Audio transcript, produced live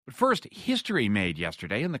But first, history made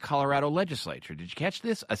yesterday in the Colorado legislature. Did you catch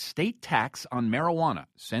this? A state tax on marijuana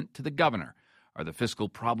sent to the governor. Are the fiscal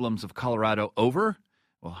problems of Colorado over?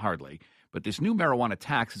 Well, hardly. But this new marijuana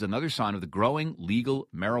tax is another sign of the growing legal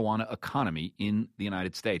marijuana economy in the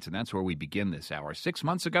United States. And that's where we begin this hour. 6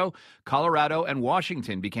 months ago, Colorado and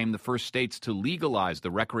Washington became the first states to legalize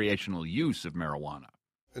the recreational use of marijuana.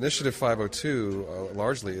 Initiative 502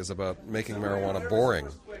 largely is about making marijuana boring,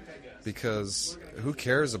 because who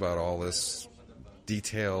cares about all this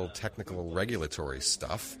detailed technical regulatory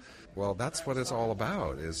stuff? Well, that's what it's all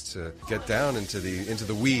about, is to get down into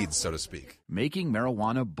the weeds, so to speak. Making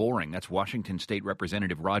marijuana boring. That's Washington State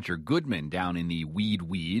Representative Roger Goodman down in the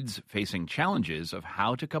weeds, facing challenges of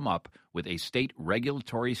how to come up with a state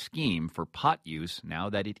regulatory scheme for pot use now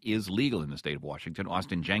that it is legal in the state of Washington.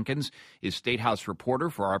 Austin Jenkins is State House reporter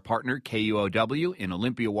for our partner KUOW in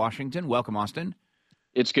Olympia, Washington. Welcome, Austin.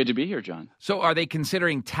 It's good to be here, John. So are they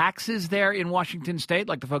considering taxes there in Washington State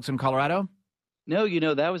like the folks in Colorado?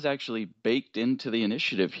 No, that was actually baked into the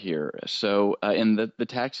initiative here. So, and the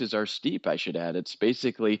taxes are steep, I should add. It's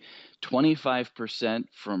basically 25%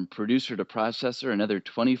 from producer to processor, another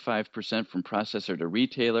 25% from processor to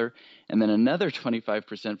retailer, and then another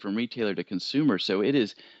 25% from retailer to consumer. So it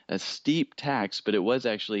is a steep tax, but it was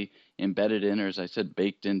actually embedded in, or as I said,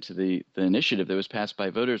 baked into the initiative that was passed by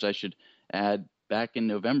voters, I should add, back in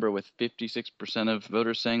November, with 56% of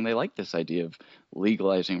voters saying they like this idea of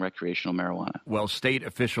legalizing recreational marijuana. Well, state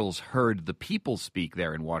officials heard the people speak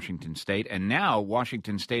there in Washington State, and now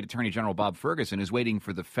Washington State Attorney General Bob Ferguson is waiting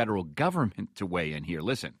for the federal government to weigh in here.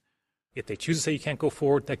 Listen. If they choose to say you can't go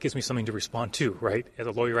forward, that gives me something to respond to, right? As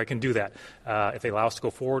a lawyer, I can do that. If they allow us to go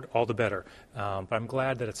forward, all the better. But I'm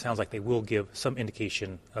glad that it sounds like they will give some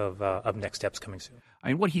indication of next steps coming soon. I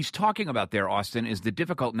mean, what he's talking about there, Austin, is the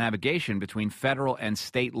difficult navigation between federal and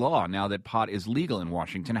state law now that pot is legal in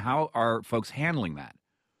Washington. How are folks handling that?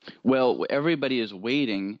 Well, everybody is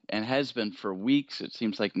waiting, and has been for weeks, it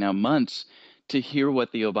seems like now months, to hear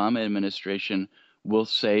what the Obama administration will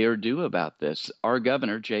say or do about this. Our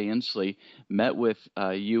governor, Jay Inslee, met with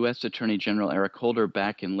U.S. Attorney General Eric Holder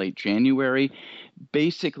back in late January.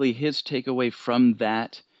 Basically, his takeaway from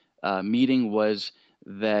that meeting was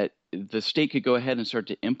that the state could go ahead and start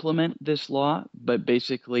to implement this law, but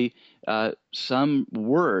basically some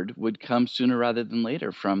word would come sooner rather than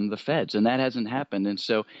later from the feds, and that hasn't happened. And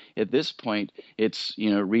so at this point, it's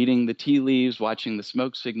reading the tea leaves, watching the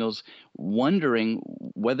smoke signals, wondering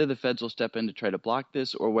whether the feds will step in to try to block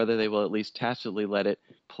this or whether they will at least tacitly let it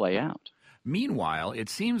play out. Meanwhile, it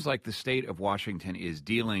seems like the state of Washington is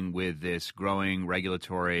dealing with this growing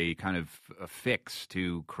regulatory kind of fix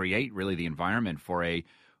to create really the environment for a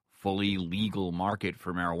fully legal market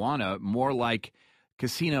for marijuana, more like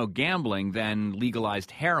casino gambling than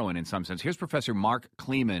legalized heroin in some sense. Here's Professor Mark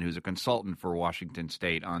Kleeman, who's a consultant for Washington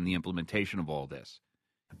State on the implementation of all this.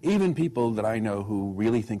 Even people that I know who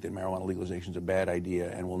really think that marijuana legalization is a bad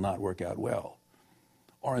idea and will not work out well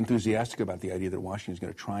are enthusiastic about the idea that Washington is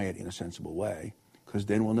going to try it in a sensible way, because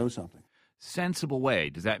then we'll know something. Sensible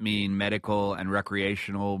way. Does that mean medical and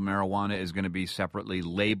recreational marijuana is going to be separately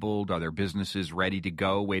labeled? Are there businesses ready to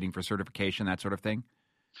go, waiting for certification, that sort of thing?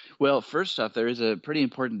 Well, first off, there is a pretty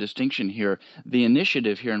important distinction here. The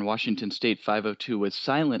initiative here in Washington State 502 was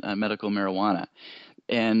silent on medical marijuana.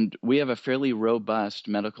 And we have a fairly robust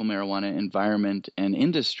medical marijuana environment and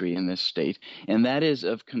industry in this state. And that is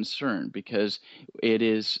of concern because it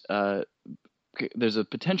is there's a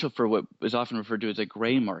potential for what is often referred to as a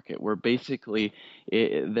gray market, where basically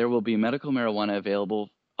there will be medical marijuana available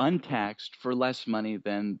untaxed for less money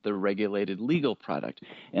than the regulated legal product.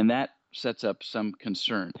 And that sets up some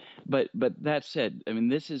concern. But that said, I mean,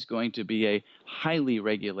 this is going to be a highly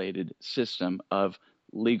regulated system of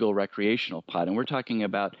legal recreational pot. And we're talking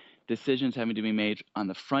about decisions having to be made on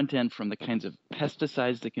the front end, from the kinds of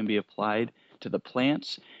pesticides that can be applied to the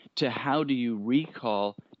plants to how do you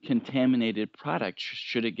recall contaminated product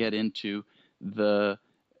should it get into the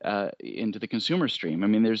consumer stream. I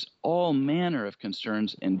mean, there's all manner of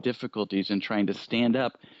concerns and difficulties in trying to stand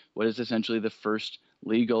up what is essentially the first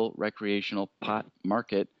legal recreational pot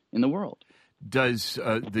market in the world. Does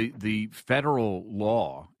the federal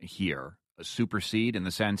law here supersede in the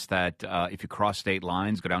sense that if you cross state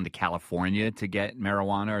lines, go down to California to get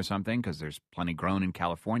marijuana or something, because there's plenty grown in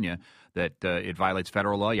California, that it violates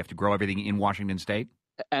federal law? You have to grow everything in Washington State?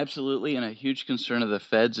 Absolutely, and a huge concern of the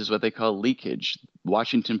feds is what they call leakage,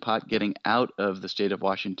 Washington pot getting out of the state of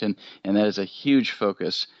Washington, and that is a huge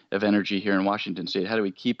focus of energy here in Washington State. How do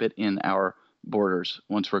we keep it in our borders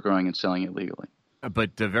once we're growing and selling it legally?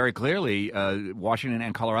 But very clearly, Washington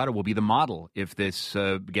and Colorado will be the model if this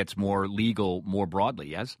gets more legal more broadly,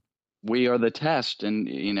 yes? We are the test, and,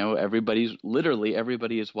 everybody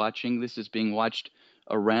is watching. This is being watched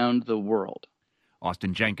around the world.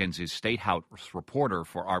 Austin Jenkins is State House reporter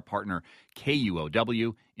for our partner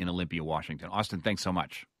KUOW in Olympia, Washington. Austin, thanks so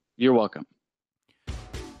much. You're welcome.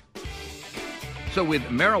 So with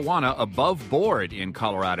marijuana above board in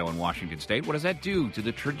Colorado and Washington State, what does that do to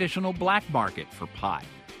the traditional black market for pot?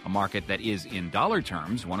 A market that is, in dollar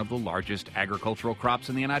terms, one of the largest agricultural crops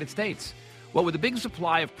in the United States. Well, with a big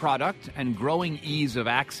supply of product and growing ease of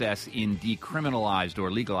access in decriminalized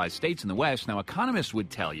or legalized states in the West, now economists would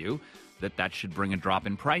tell you that should bring a drop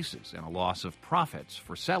in prices and a loss of profits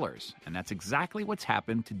for sellers. And that's exactly what's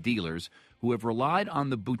happened to dealers who have relied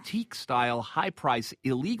on the boutique-style, high-price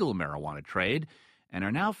illegal marijuana trade and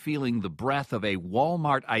are now feeling the breath of a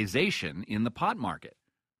Walmartization in the pot market.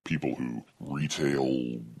 People who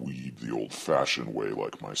retail weed the old-fashioned way,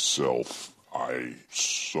 like myself, I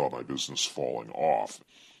saw my business falling off.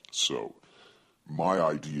 So my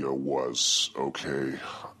idea was, okay,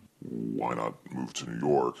 why not move to New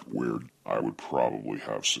York, where I would probably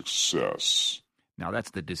have success? Now,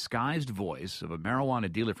 that's the disguised voice of a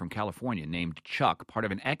marijuana dealer from California named Chuck, part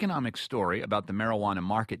of an economic story about the marijuana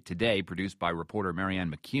market today, produced by reporter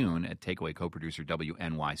Marianne McCune at Takeaway co-producer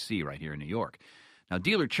WNYC right here in New York. Now,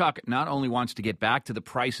 dealer Chuck not only wants to get back to the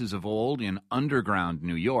prices of old in underground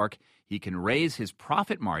New York, he can raise his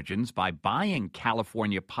profit margins by buying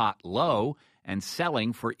California pot low and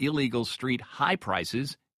selling for illegal street high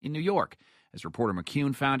prices in New York. As reporter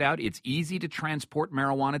McCune found out, it's easy to transport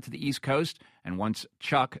marijuana to the East Coast, and once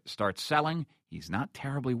Chuck starts selling, he's not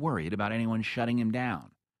terribly worried about anyone shutting him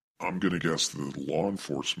down. I'm going to guess the law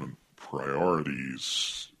enforcement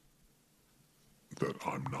priorities that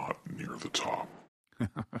I'm not near the top.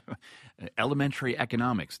 Elementary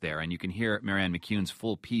economics there, and you can hear Marianne McCune's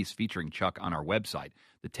full piece featuring Chuck on our website,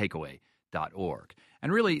 thetakeaway.org.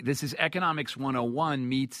 And really, this is Economics 101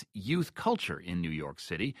 meets youth culture in New York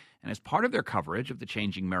City. And as part of their coverage of the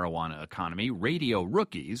changing marijuana economy, Radio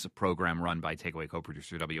Rookies, a program run by Takeaway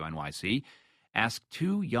co-producer WNYC, asked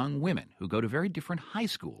two young women who go to very different high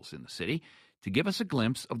schools in the city to give us a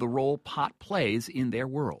glimpse of the role pot plays in their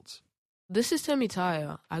worlds. This is Temi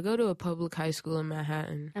Taya. I go to a public high school in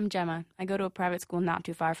Manhattan. I'm Gemma. I go to a private school not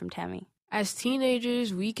too far from Temi. As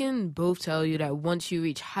teenagers, we can both tell you that once you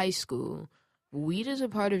reach high school, weed is a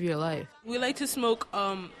part of your life. We like to smoke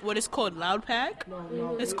what is called Loud Pack.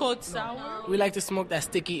 It's called sour. We like to smoke that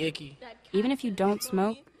sticky icky. Even if you don't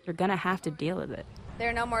smoke, you're going to have to deal with it. There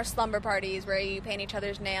are no more slumber parties where you paint each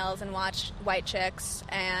other's nails and watch white chicks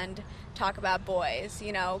and talk about boys,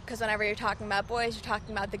 because whenever you're talking about boys, you're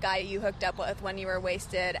talking about the guy you hooked up with when you were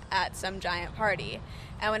wasted at some giant party.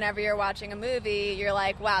 And whenever you're watching a movie, you're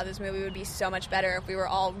like, wow, this movie would be so much better if we were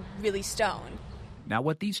all really stoned. Now,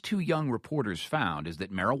 what these two young reporters found is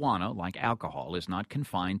that marijuana, like alcohol, is not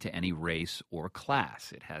confined to any race or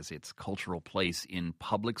class. It has its cultural place in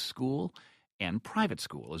public school and private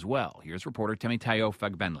school as well. Here's reporter Temitayo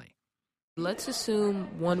Fagbenli. Let's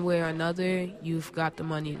assume one way or another you've got the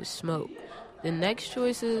money to smoke. The next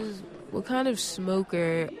choice is, what kind of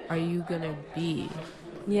smoker are you going to be?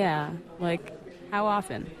 Yeah, like, how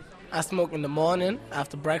often? I smoke in the morning,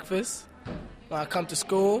 after breakfast. When I come to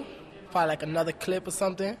school, probably like another clip or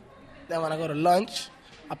something. Then when I go to lunch,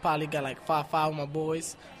 I probably got like 5 with my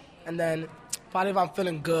boys. And then probably if I'm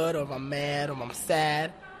feeling good or if I'm mad or if I'm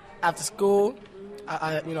sad, after school,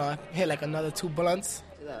 I hit like another 2 blunts.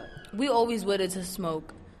 We always wanted to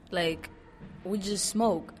smoke. Like, we just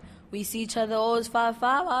smoke. We see each other, oh, it's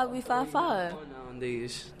 5-5, we 5-5.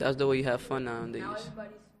 Nowadays, that's the way you have fun nowadays.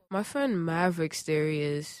 My friend Maverick's theory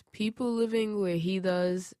is people living where he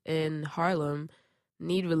does in Harlem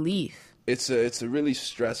need relief. It's a really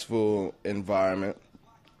stressful environment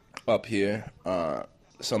up here.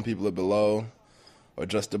 Some people are below or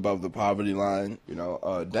just above the poverty line.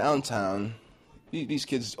 Downtown, these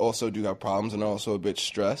kids also do have problems and are also a bit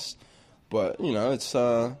stressed. But, it's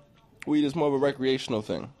weed is more of a recreational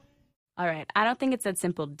thing. All right, I don't think it's that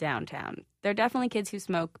simple downtown. There are definitely kids who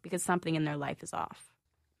smoke because something in their life is off.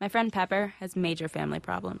 My friend Pepper has major family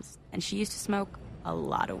problems, and she used to smoke a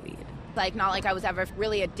lot of weed. Not like I was ever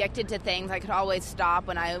really addicted to things. I could always stop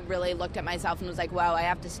when I really looked at myself and was like, whoa, I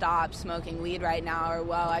have to stop smoking weed right now, or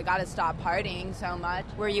whoa, I got to stop partying so much.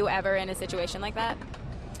 Were you ever in a situation like that?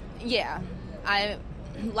 Yeah.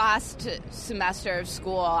 Last semester of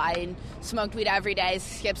school, I smoked weed every day,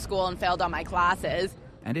 skipped school, and failed all my classes.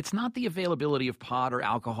 And it's not the availability of pot or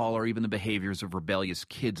alcohol or even the behaviors of rebellious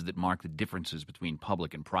kids that mark the differences between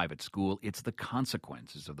public and private school. It's the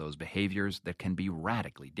consequences of those behaviors that can be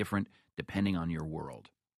radically different depending on your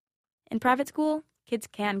world. In private school, kids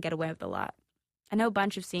can get away with a lot. I know a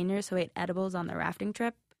bunch of seniors who ate edibles on the rafting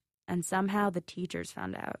trip, and somehow the teachers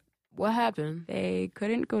found out. What happened? They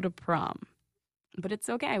couldn't go to prom. But it's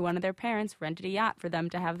okay. One of their parents rented a yacht for them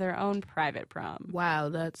to have their own private prom. Wow,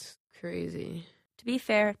 that's crazy. To be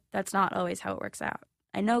fair, that's not always how it works out.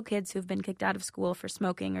 I know kids who've been kicked out of school for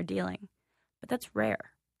smoking or dealing, but that's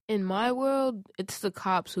rare. In my world, it's the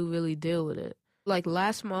cops who really deal with it. Like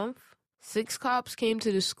last month, 6 cops came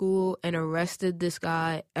to the school and arrested this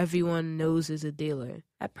guy everyone knows is a dealer.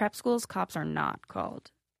 At prep schools, cops are not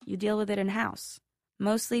called. You deal with it in-house.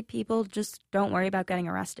 Mostly people just don't worry about getting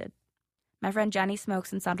arrested. My friend Jenny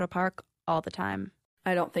smokes in Central Park all the time.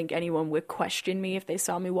 I don't think anyone would question me if they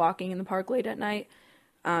saw me walking in the park late at night.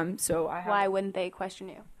 Why wouldn't they question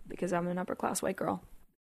you? Because I'm an upper-class white girl.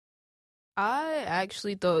 I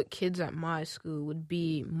actually thought kids at my school would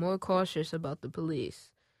be more cautious about the police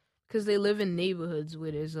because they live in neighborhoods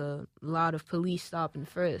where there's a lot of police stop and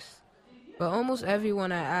frisk. But almost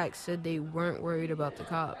everyone I asked said they weren't worried about the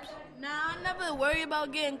cops. Nah, I never worry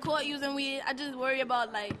about getting caught using weed. I just worry about,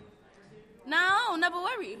 I don't never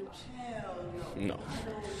worry. No,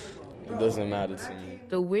 it doesn't matter to me.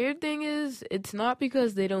 The weird thing is, it's not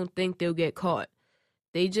because they don't think they'll get caught.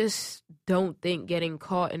 They just don't think getting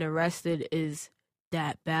caught and arrested is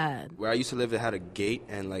that bad. Where I used to live, it had a gate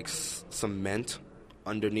and, cement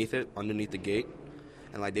underneath the gate.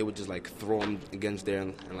 And, they would just, throw them against there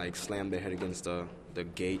and slam their head against the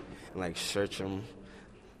gate and, search them.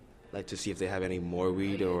 To see if they have any more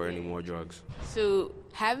weed or any more drugs. So,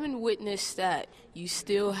 having witnessed that, you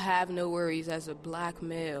still have no worries as a black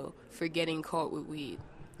male for getting caught with weed?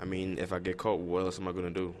 I mean, if I get caught, what else am I going to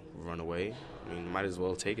do? Run away? I mean, might as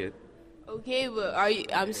well take it. Okay, but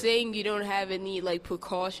I'm saying you don't have any,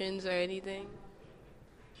 precautions or anything?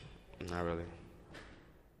 Not really.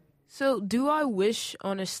 So, do I wish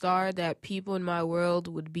on a star that people in my world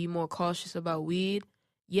would be more cautious about weed?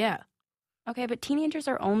 Yeah. Okay, but teenagers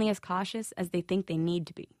are only as cautious as they think they need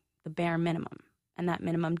to be, the bare minimum. And that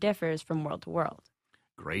minimum differs from world to world.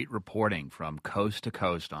 Great reporting from coast to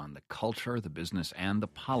coast on the culture, the business, and the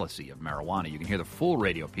policy of marijuana. You can hear the full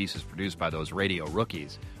radio pieces produced by those radio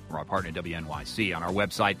rookies from our partner WNYC on our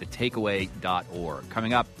website, thetakeaway.org.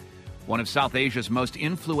 Coming up, one of South Asia's most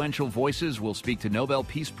influential voices will speak to Nobel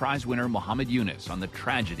Peace Prize winner Muhammad Yunus on the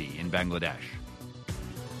tragedy in Bangladesh.